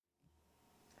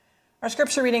Our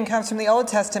scripture reading comes from the Old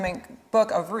Testament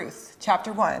book of Ruth,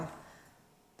 chapter 1.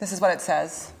 This is what it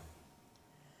says.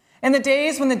 In the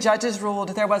days when the judges ruled,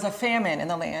 there was a famine in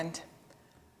the land.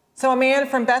 So a man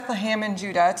from Bethlehem in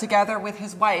Judah, together with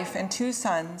his wife and 2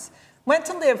 sons, went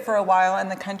to live for a while in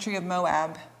the country of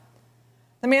Moab.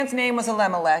 The man's name was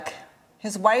Elimelech,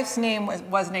 his wife's name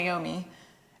was Naomi,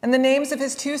 and the names of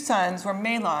his 2 sons were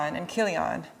Mahlon and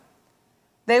Chilion.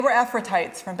 They were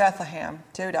Ephrathites from Bethlehem,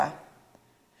 Judah.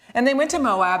 And they went to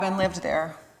Moab and lived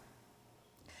there.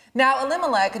 Now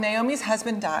Elimelech, Naomi's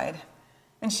husband, died,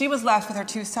 and she was left with her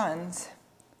 2 sons.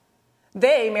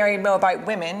 They married Moabite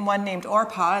women, one named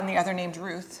Orpah and the other named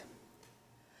Ruth.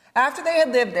 After they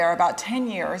had lived there about 10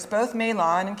 years, both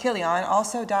Mahlon and Chilion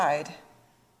also died,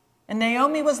 and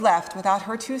Naomi was left without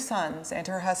her 2 sons and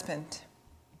her husband.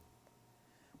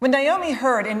 When Naomi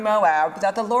heard in Moab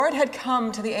that the Lord had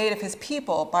come to the aid of his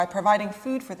people by providing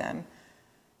food for them,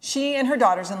 she and her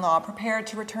daughters-in-law prepared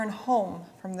to return home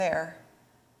from there.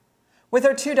 With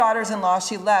her 2 daughters-in-law,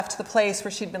 she left the place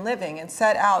where she'd been living and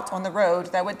set out on the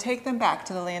road that would take them back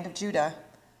to the land of Judah.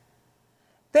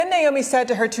 Then Naomi said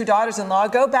to her 2 daughters-in-law,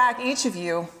 "Go back, each of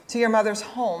you, to your mother's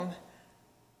home.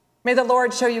 May the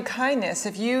Lord show you kindness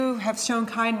if you have shown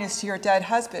kindness to your dead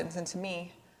husbands and to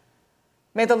me.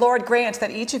 May the Lord grant that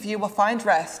each of you will find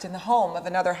rest in the home of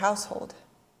another household."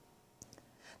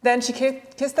 Then she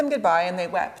kissed them goodbye, and they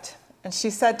wept. And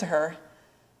she said to her,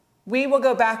 "We will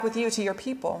go back with you to your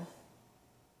people."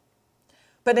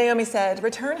 But Naomi said,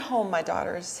 "Return home, my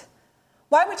daughters.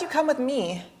 Why would you come with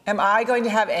me? Am I going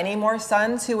to have any more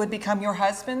sons who would become your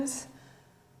husbands?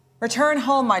 Return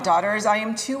home, my daughters. I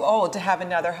am too old to have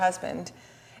another husband.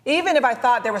 Even if I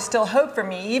thought there was still hope for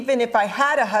me, even if I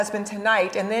had a husband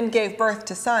tonight and then gave birth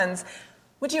to sons,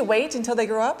 would you wait until they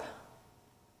grew up?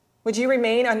 Would you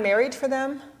remain unmarried for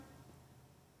them?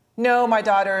 No, my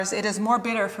daughters, it is more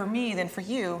bitter for me than for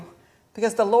you,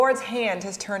 because the Lord's hand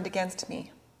has turned against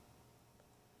me."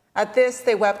 At this,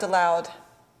 they wept aloud.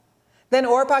 Then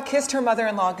Orpah kissed her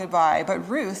mother-in-law goodbye, but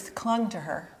Ruth clung to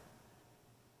her.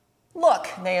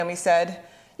 "Look," Naomi said,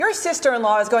 "your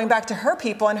sister-in-law is going back to her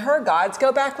people and her gods.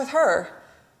 Go back with her."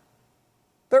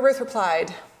 But Ruth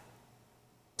replied,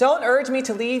 "Don't urge me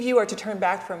to leave you or to turn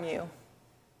back from you.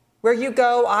 Where you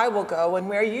go, I will go, and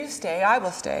where you stay, I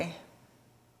will stay.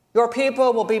 Your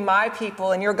people will be my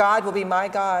people, and your God will be my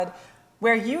God.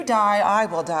 Where you die, I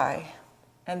will die,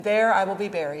 and there I will be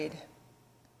buried.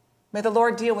 May the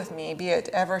Lord deal with me, be it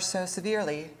ever so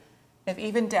severely, if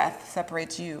even death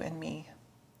separates you and me."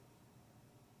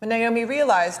 When Naomi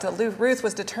realized that Ruth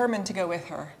was determined to go with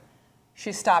her,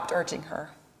 she stopped urging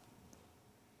her.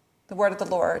 The word of the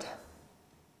Lord.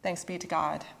 Thanks be to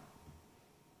God.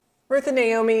 Ruth and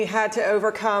Naomi had to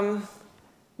overcome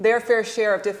their fair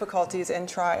share of difficulties and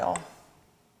trial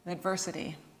and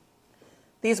adversity.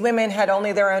 These women had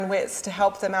only their own wits to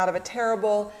help them out of a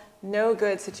terrible,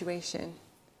 no-good situation.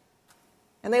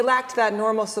 And they lacked that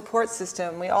normal support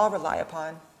system we all rely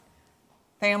upon: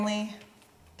 family,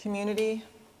 community,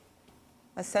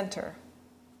 a center.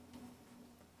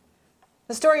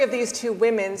 The story of these 2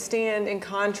 women stand in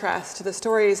contrast to the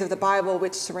stories of the Bible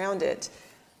which surround it.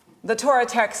 The Torah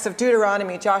texts of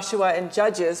Deuteronomy, Joshua, and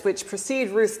Judges, which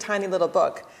precede Ruth's tiny little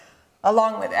book,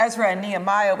 along with Ezra and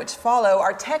Nehemiah, which follow,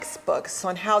 are textbooks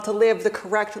on how to live the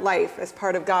correct life as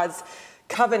part of God's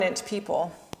covenant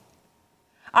people.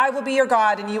 "I will be your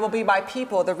God, and you will be my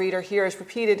people," the reader hears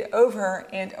repeated over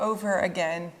and over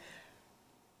again,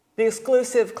 the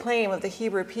exclusive claim of the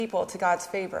Hebrew people to God's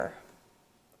favor.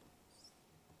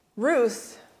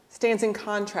 Ruth stands in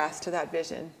contrast to that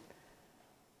vision.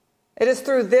 It is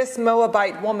through this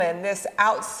Moabite woman, this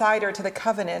outsider to the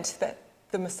covenant, that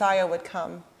the Messiah would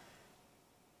come.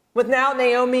 Without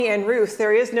Naomi and Ruth,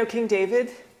 there is no King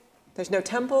David, there's no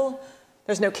temple,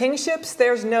 there's no kingships,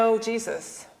 there's no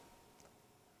Jesus.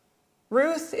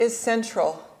 Ruth is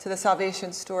central to the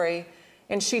salvation story,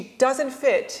 and she doesn't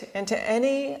fit into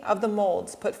any of the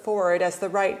molds put forward as the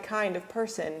right kind of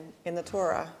person in the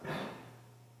Torah.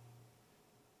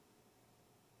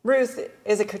 Ruth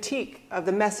is a critique of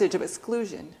the message of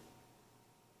exclusion.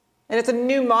 And it's a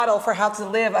new model for how to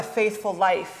live a faithful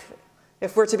life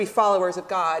if we're to be followers of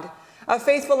God. A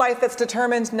faithful life that's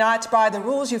determined not by the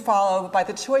rules you follow, but by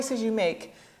the choices you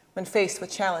make when faced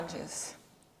with challenges.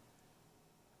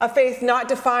 A faith not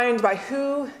defined by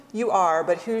who you are,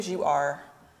 but whose you are.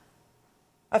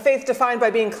 A faith defined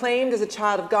by being claimed as a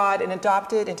child of God and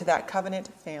adopted into that covenant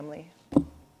family.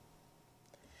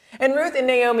 In Ruth and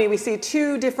Naomi, we see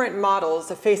 2 different models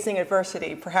of facing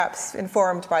adversity, perhaps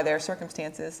informed by their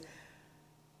circumstances.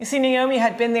 You see, Naomi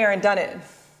had been there and done it.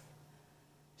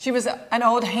 She was an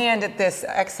old hand at this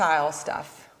exile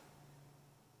stuff.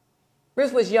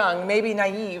 Ruth was young, maybe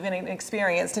naive and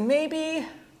inexperienced, and maybe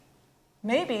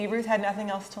Ruth had nothing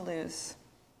else to lose.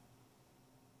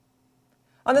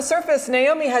 On the surface,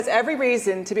 Naomi has every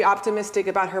reason to be optimistic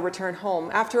about her return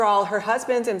home. After all, her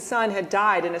husband and son had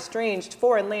died in a strange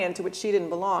foreign land to which she didn't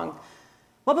belong.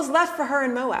 What was left for her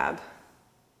in Moab?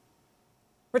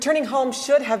 Returning home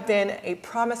should have been a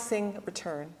promising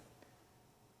return.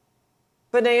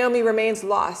 But Naomi remains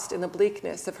lost in the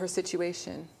bleakness of her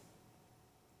situation.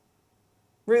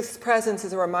 Ruth's presence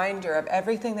is a reminder of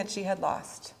everything that she had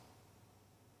lost.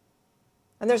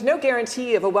 And there's no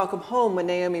guarantee of a welcome home when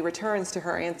Naomi returns to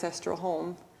her ancestral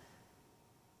home.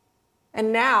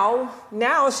 And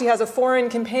now she has a foreign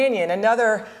companion,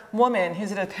 another woman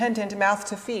who's a dependent mouth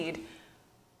to feed.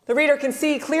 The reader can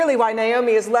see clearly why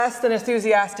Naomi is less than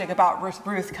enthusiastic about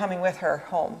Ruth coming with her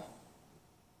home.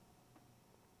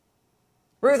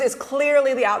 Ruth is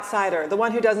clearly the outsider, the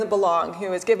one who doesn't belong,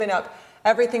 who has given up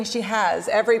everything she has,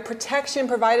 every protection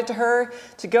provided to her,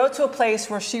 to go to a place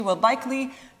where she will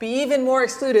likely be even more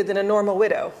excluded than a normal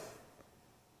widow.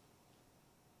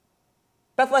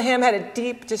 Bethlehem had a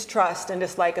deep distrust and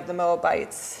dislike of the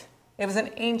Moabites. It was an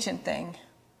ancient thing.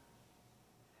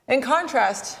 In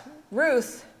contrast,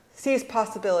 Ruth sees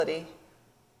possibility.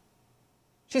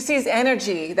 She sees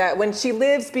energy that when she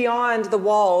lives beyond the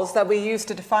walls that we use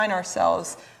to define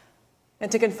ourselves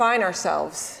and to confine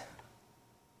ourselves,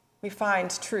 we find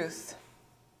truth.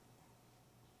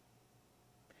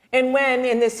 And when,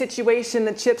 in this situation,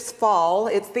 the chips fall,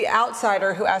 it's the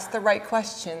outsider who asks the right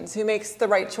questions, who makes the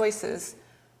right choices.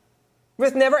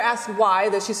 Ruth never asked why,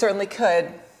 though she certainly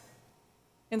could.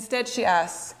 Instead, she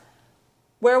asks,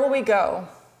 where will we go?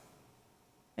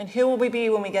 And who will we be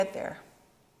when we get there?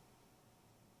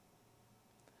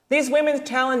 These women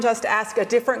challenge us to ask a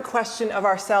different question of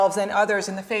ourselves and others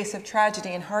in the face of tragedy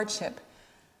and hardship.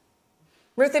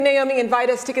 Ruth and Naomi invite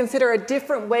us to consider a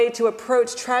different way to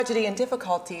approach tragedy and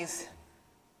difficulties.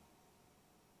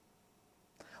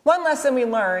 One lesson we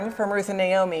learn from Ruth and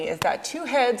Naomi is that 2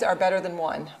 heads are better than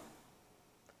 1,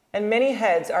 and many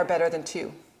heads are better than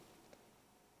 2.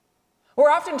 We're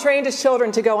often trained as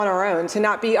children to go on our own, to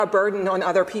not be a burden on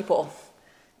other people,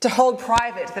 to hold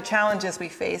private the challenges we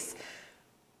face.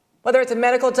 Whether it's a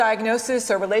medical diagnosis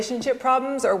or relationship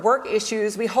problems or work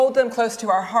issues, we hold them close to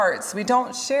our hearts. We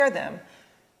don't share them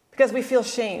because we feel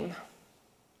shame.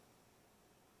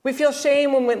 We feel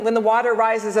shame when the water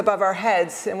rises above our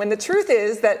heads, and when the truth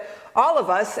is that all of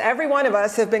us, every one of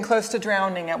us, have been close to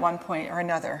drowning at one point or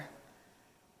another.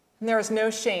 And there is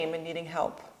no shame in needing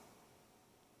help.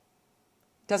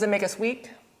 It doesn't make us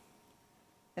weak.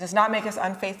 It does not make us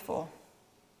unfaithful.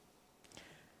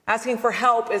 Asking for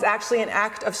help is actually an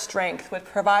act of strength, which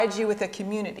provides you with a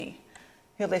community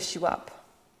who lifts you up.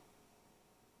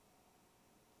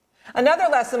 Another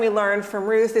lesson we learned from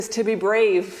Ruth is to be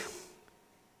brave.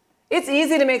 It's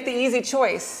easy to make the easy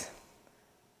choice.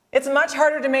 It's much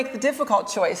harder to make the difficult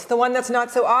choice, the one that's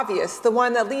not so obvious, the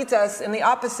one that leads us in the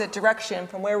opposite direction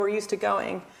from where we're used to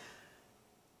going.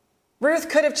 Ruth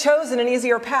could have chosen an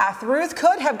easier path. Ruth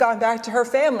could have gone back to her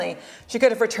family. She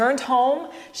could have returned home.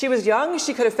 She was young.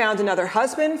 She could have found another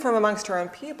husband from amongst her own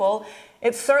people.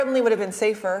 It certainly would have been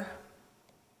safer.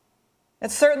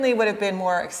 It certainly would have been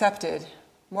more accepted,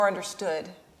 more understood.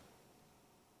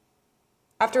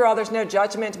 After all, there's no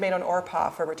judgment made on Orpah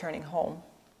for returning home.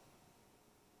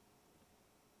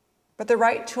 But the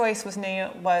right choice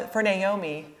for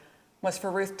Naomi was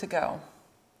for Ruth to go.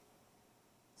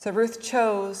 So Ruth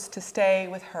chose to stay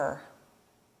with her,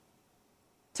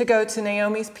 to go to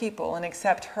Naomi's people and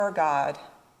accept her God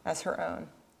as her own.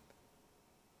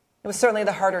 It was certainly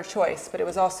the harder choice, but it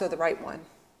was also the right one.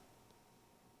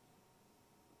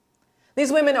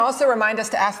 These women also remind us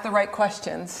to ask the right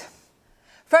questions.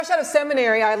 Fresh out of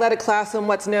seminary, I led a class on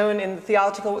what's known in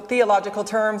theological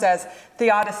terms as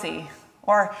theodicy,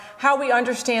 or how we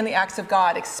understand the acts of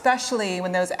God, especially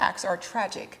when those acts are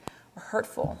tragic or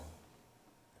hurtful.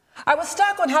 I was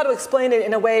stuck on how to explain it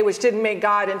in a way which didn't make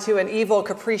God into an evil,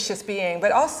 capricious being,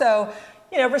 but also,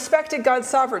 respected God's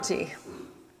sovereignty.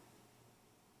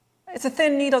 It's a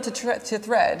thin needle to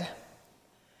thread.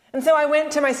 And so I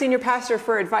went to my senior pastor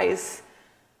for advice.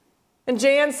 And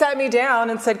Jan sat me down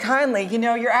and said kindly,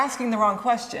 you're asking the wrong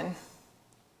question.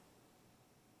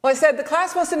 Well, I said, the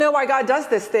class wants to know why God does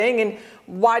this thing and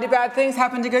why do bad things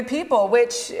happen to good people,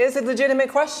 which is a legitimate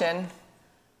question.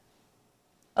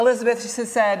 Elizabeth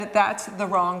said, that's the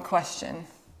wrong question.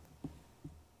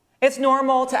 It's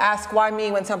normal to ask why me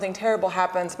when something terrible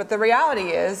happens, but the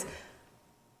reality is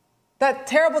that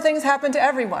terrible things happen to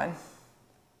everyone.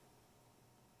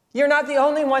 You're not the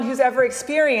only one who's ever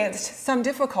experienced some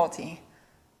difficulty.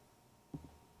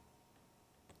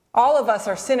 All of us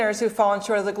are sinners who've fallen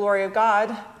short of the glory of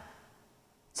God.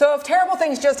 So if terrible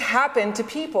things just happen to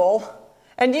people,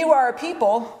 and you are a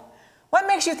people, what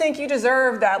makes you think you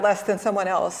deserve that less than someone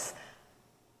else?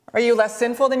 Are you less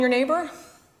sinful than your neighbor?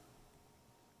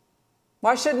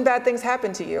 Why shouldn't bad things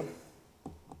happen to you?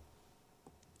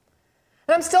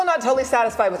 And I'm still not totally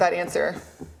satisfied with that answer.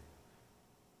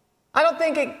 I don't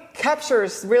think it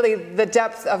captures really the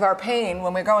depth of our pain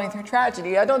when we're going through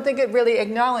tragedy. I don't think it really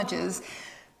acknowledges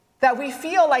that we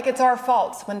feel like it's our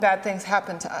fault when bad things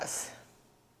happen to us,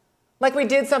 like we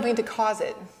did something to cause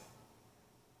it.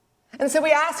 And so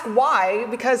we ask why,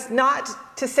 because not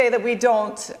to say that we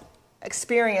don't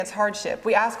experience hardship.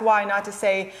 We ask why not to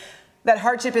say that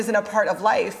hardship isn't a part of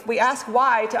life. We ask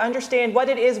why to understand what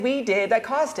it is we did that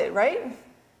caused it, right?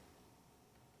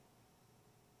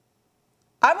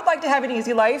 I would like to have an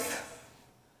easy life.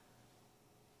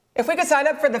 If we could sign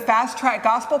up for the fast track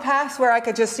gospel pass where I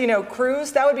could just,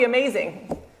 cruise, that would be amazing.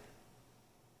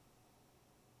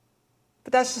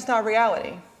 But that's just not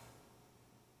reality.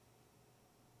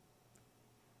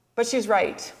 But she's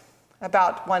right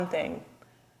about one thing.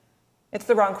 It's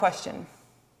the wrong question.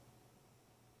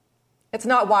 It's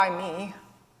not why me,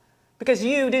 because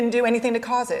you didn't do anything to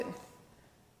cause it.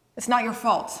 It's not your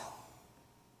fault.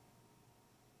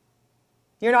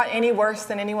 You're not any worse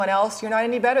than anyone else. You're not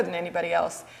any better than anybody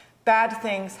else. Bad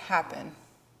things happen.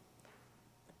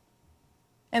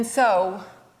 And so,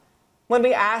 when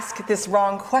we ask this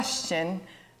wrong question,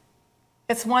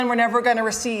 it's one we're never going to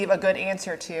receive a good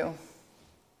answer to.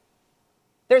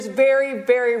 There's very,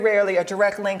 very rarely a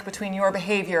direct link between your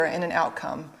behavior and an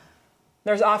outcome.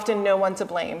 There's often no one to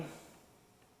blame.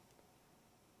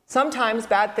 Sometimes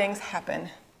bad things happen.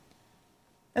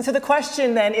 And so the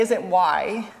question then isn't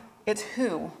why, it's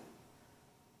who.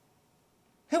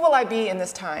 Who will I be in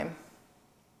this time?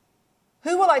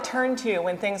 Who will I turn to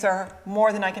when things are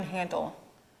more than I can handle?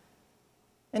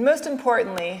 And most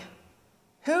importantly,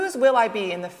 whose will I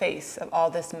be in the face of all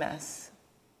this mess?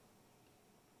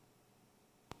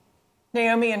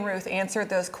 Naomi and Ruth answered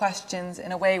those questions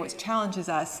in a way which challenges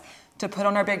us to put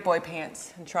on our big boy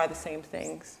pants and try the same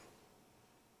things.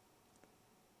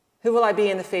 Who will I be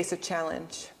in the face of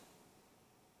challenge?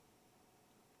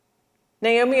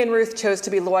 Naomi and Ruth chose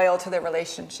to be loyal to their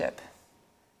relationship,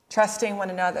 trusting one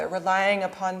another, relying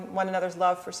upon one another's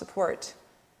love for support.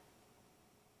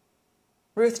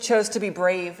 Ruth chose to be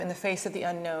brave in the face of the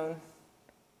unknown.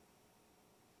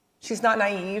 She's not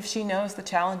naive. She knows the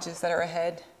challenges that are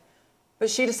ahead.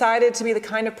 But she decided to be the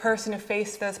kind of person who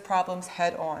faced those problems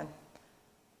head on.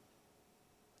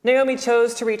 Naomi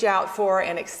chose to reach out for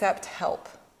and accept help,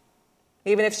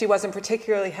 even if she wasn't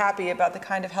particularly happy about the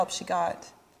kind of help she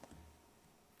got.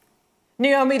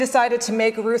 Naomi decided to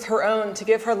make Ruth her own, to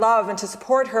give her love and to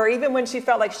support her, even when she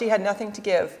felt like she had nothing to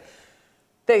give.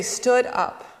 They stood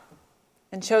up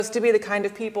and chose to be the kind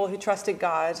of people who trusted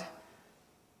God,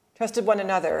 trusted one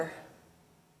another,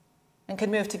 and could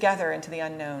move together into the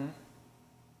unknown.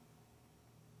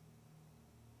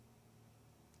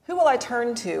 Who will I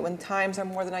turn to when times are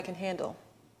more than I can handle?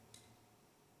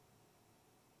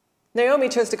 Naomi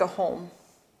chose to go home.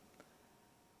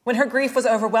 When her grief was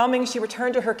overwhelming, she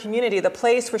returned to her community, the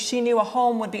place where she knew a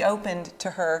home would be opened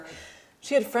to her.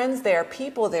 She had friends there,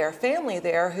 people there, family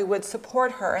there who would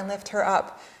support her and lift her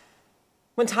up.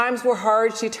 When times were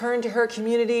hard, she turned to her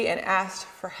community and asked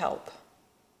for help.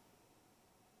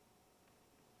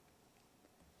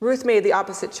 Ruth made the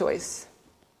opposite choice.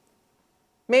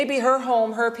 Maybe her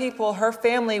home, her people, her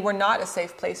family were not a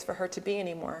safe place for her to be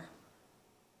anymore.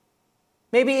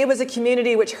 Maybe it was a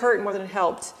community which hurt more than it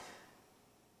helped.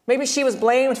 Maybe she was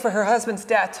blamed for her husband's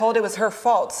death, told it was her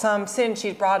fault, some sin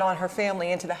she'd brought on her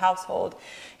family into the household.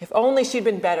 If only she'd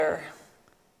been better,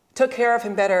 took care of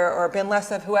him better, or been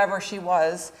less of whoever she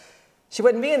was, she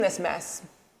wouldn't be in this mess.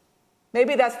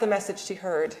 Maybe that's the message she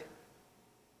heard.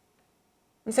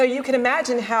 And so you can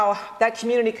imagine how that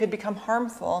community could become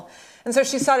harmful. And so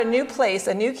she sought a new place,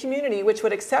 a new community, which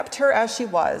would accept her as she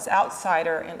was,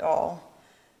 outsider and all.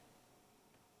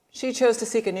 She chose to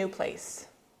seek a new place.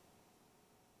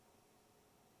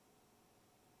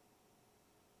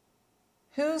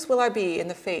 Whose will I be in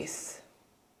the face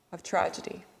of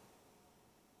tragedy?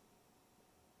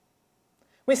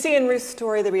 We see in Ruth's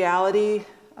story the reality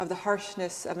of the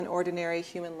harshness of an ordinary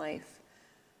human life.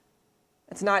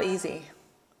 It's not easy,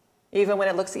 even when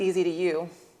it looks easy to you.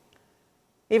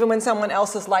 Even when someone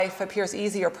else's life appears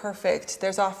easy or perfect,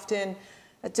 there's often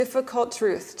a difficult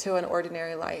truth to an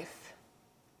ordinary life.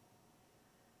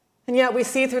 And yet we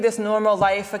see through this normal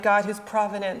life a God whose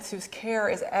providence, whose care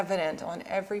is evident on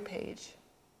every page.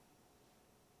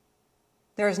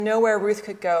 There is nowhere Ruth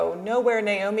could go, nowhere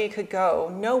Naomi could go,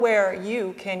 nowhere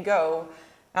you can go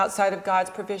outside of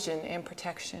God's provision and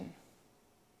protection.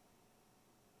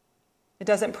 It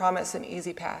doesn't promise an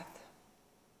easy path.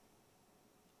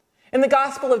 In the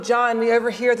Gospel of John, we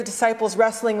overhear the disciples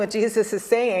wrestling with Jesus'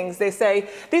 sayings. They say,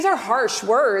 "These are harsh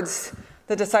words,"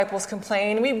 the disciples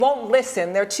complain. "We won't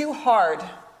listen. They're too hard."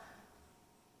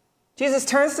 Jesus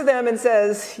turns to them and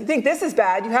says, "You think this is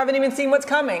bad? You haven't even seen what's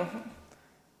coming."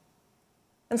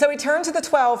 And so he turned to the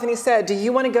 12 and he said, "Do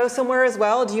you want to go somewhere as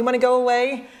well? Do you want to go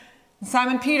away?" And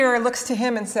Simon Peter looks to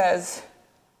him and says,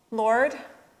 "Lord,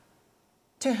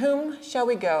 to whom shall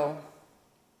we go?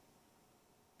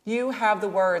 You have the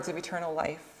words of eternal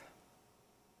life.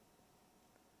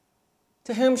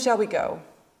 To whom shall we go?"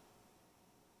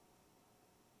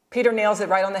 Peter nails it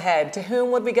right on the head. To whom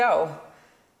would we go?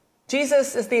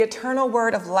 Jesus is the eternal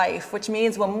word of life, which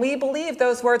means when we believe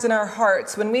those words in our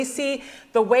hearts, when we see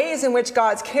the ways in which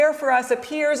God's care for us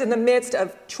appears in the midst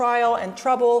of trial and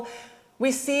trouble,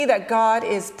 we see that God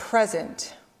is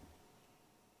present,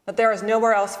 that there is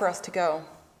nowhere else for us to go.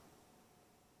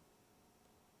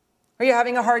 Are you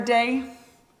having a hard day?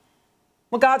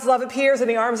 Well, God's love appears in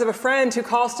the arms of a friend who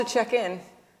calls to check in.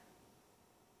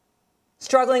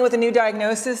 Struggling with a new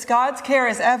diagnosis, God's care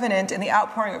is evident in the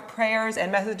outpouring of prayers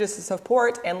and messages of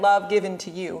support and love given to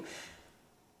you.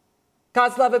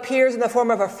 God's love appears in the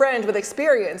form of a friend with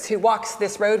experience who walks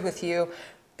this road with you,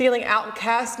 feeling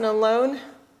outcast and alone.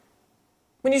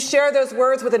 When you share those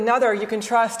words with another you can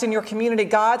trust in your community,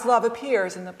 God's love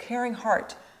appears in the caring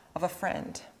heart of a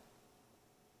friend.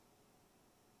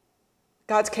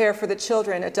 God's care for the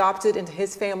children adopted into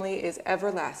his family is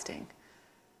everlasting.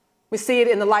 We see it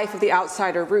in the life of the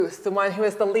outsider, Ruth, the one who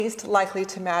is the least likely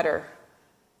to matter.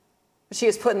 But she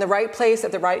is put in the right place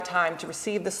at the right time to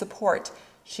receive the support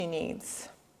she needs.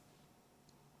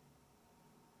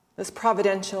 This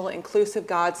providential, inclusive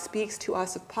God speaks to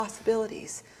us of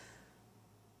possibilities.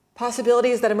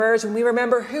 Possibilities that emerge when we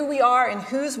remember who we are and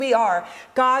whose we are.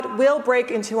 God will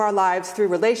break into our lives through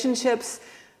relationships,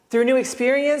 through new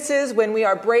experiences, when we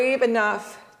are brave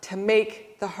enough to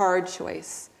make the hard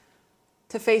choice,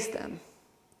 to face them.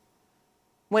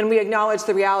 When we acknowledge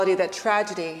the reality that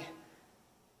tragedy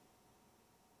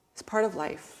is part of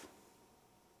life.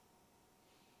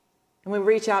 And when we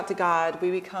reach out to God,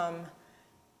 we become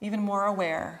even more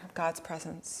aware of God's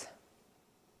presence.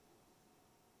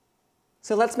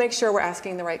 So let's make sure we're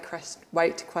asking the right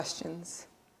questions.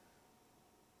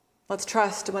 Let's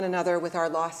trust one another with our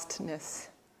lostness.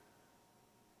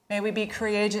 May we be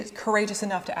courageous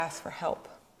enough to ask for help.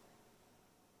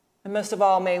 And most of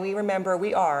all, may we remember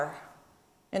we are,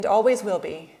 and always will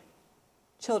be,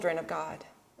 children of God.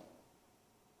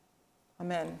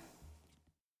 Amen.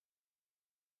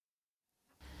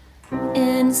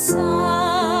 In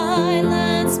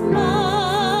silence,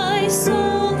 my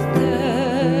soul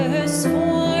thirsts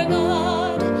for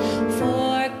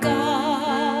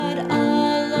God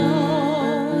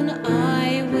alone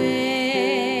I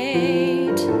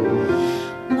wait.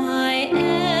 My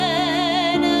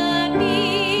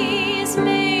enemies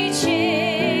may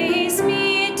chase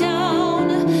me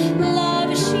down,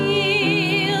 love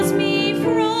shields me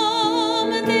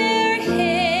from their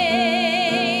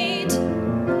hate.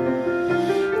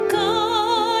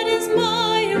 God is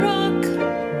my rock,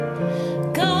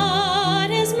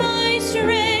 God is my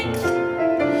strength,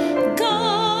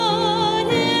 God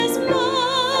is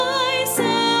my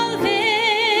salvation,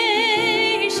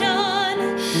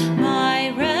 my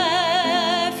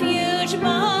refuge,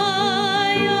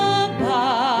 my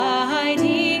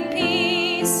abiding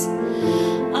peace.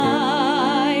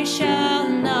 I shall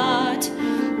not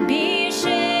be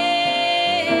shaken.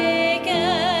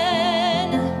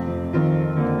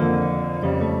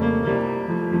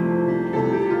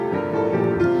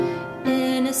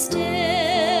 In a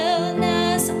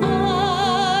stillness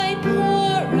I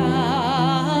pour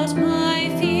out my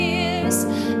fears.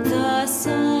 The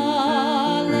solitude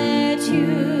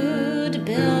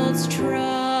builds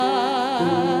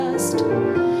trust.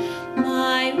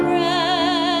 My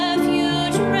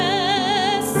refuge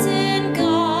rests in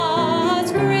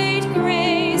God's great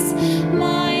grace.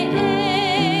 My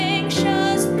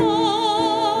anxious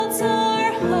thoughts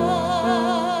are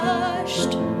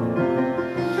hushed.